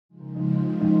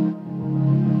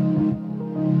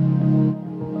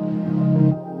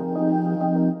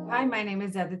my name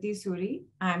is Aditi Surie.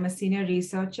 I'm a senior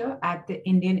researcher at the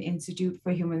Indian Institute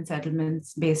for Human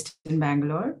Settlements based in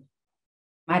Bangalore.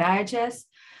 At IHS,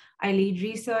 I lead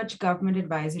research, government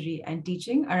advisory, and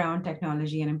teaching around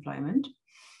technology and employment.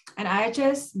 And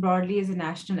IHS broadly is a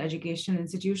national educational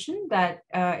institution that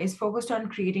is focused on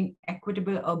creating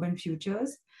equitable urban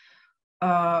futures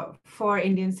for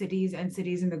Indian cities and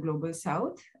cities in the global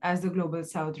south as the global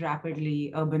south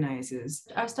rapidly urbanizes.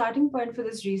 Our starting point for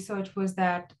this research was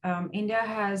that India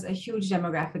has a huge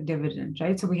demographic dividend,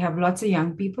 right? So we have lots of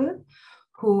young people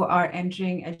who are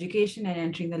entering education and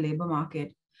entering the labor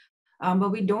market,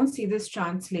 but we don't see this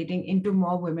translating into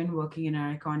more women working in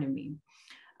our economy.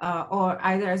 Or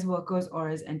either as workers or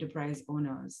as enterprise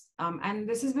owners. And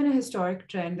this has been a historic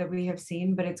trend that we have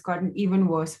seen, but it's gotten even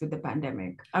worse with the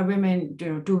pandemic. Are women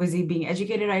too busy being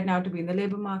educated right now to be in the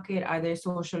labor market? Are there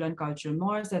social and cultural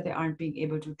mores that they aren't being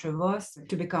able to traverse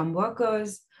to become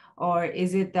workers? Or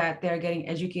is it that they're getting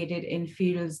educated in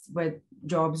fields where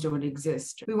jobs don't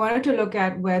exist? We wanted to look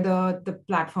at whether the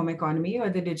platform economy or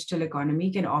the digital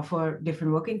economy can offer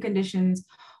different working conditions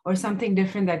or something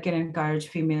different that can encourage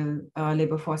female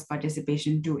labor force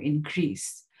participation to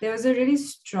increase. There was a really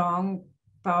strong,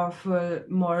 powerful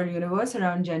moral universe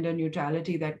around gender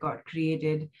neutrality that got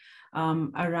created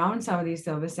around some of these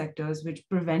service sectors, which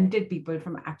prevented people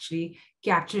from actually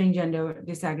capturing gender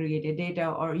disaggregated data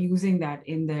or using that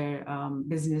in their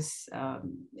business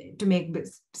to make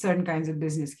certain kinds of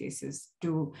business cases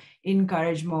to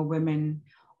encourage more women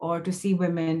or to see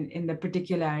women in the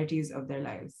particularities of their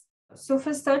lives. So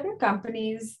for certain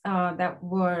companies that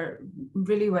were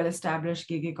really well-established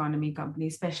gig economy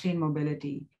companies, especially in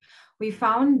mobility, we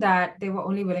found that they were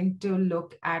only willing to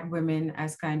look at women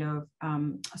as kind of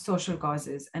social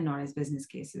causes and not as business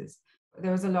cases.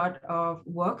 There was a lot of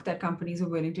work that companies were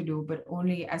willing to do, but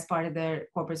only as part of their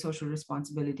corporate social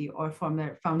responsibility or from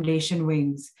their foundation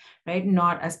wings, right?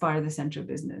 Not as part of the central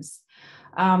business.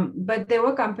 But there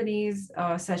were companies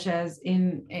such as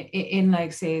in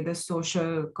like, say, the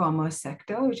social commerce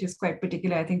sector, which is quite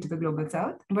particular, I think, to the global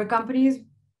south, where companies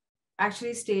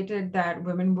actually stated that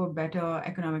women were better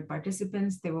economic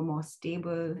participants, they were more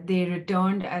stable, they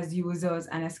returned as users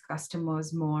and as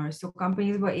customers more. So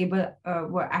companies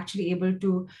were actually able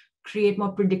to create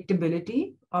more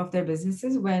predictability of their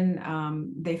businesses when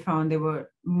they found there were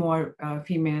more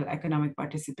female economic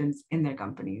participants in their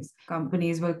companies.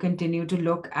 Companies will continue to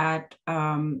look at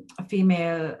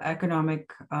female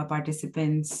economic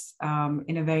participants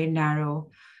in a very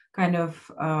narrow kind of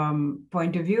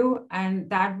point of view, and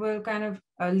that will kind of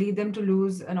lead them to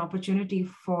lose an opportunity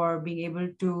for being able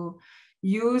to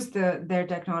use their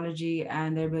technology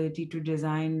and their ability to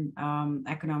design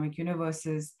economic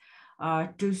universes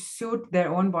to suit their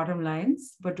own bottom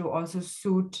lines, but to also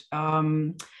suit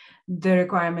the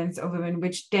requirements of women,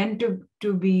 which tend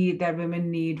to be that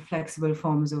women need flexible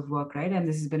forms of work, right? And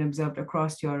this has been observed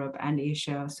across Europe and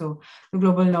Asia. So the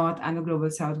global north and the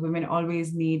global south, women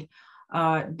always need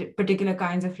particular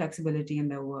kinds of flexibility in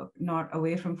their work, not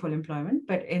away from full employment,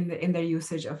 but in their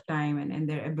usage of time and in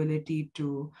their ability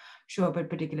to show up at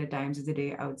particular times of the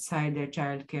day outside their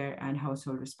childcare and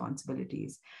household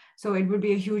responsibilities. So it would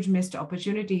be a huge missed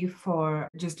opportunity for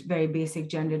just very basic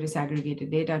gender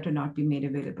disaggregated data to not be made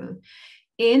available.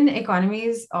 In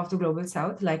economies of the global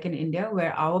south, like in India,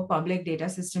 where our public data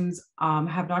systems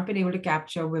have not been able to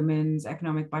capture women's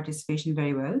economic participation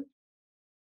very well,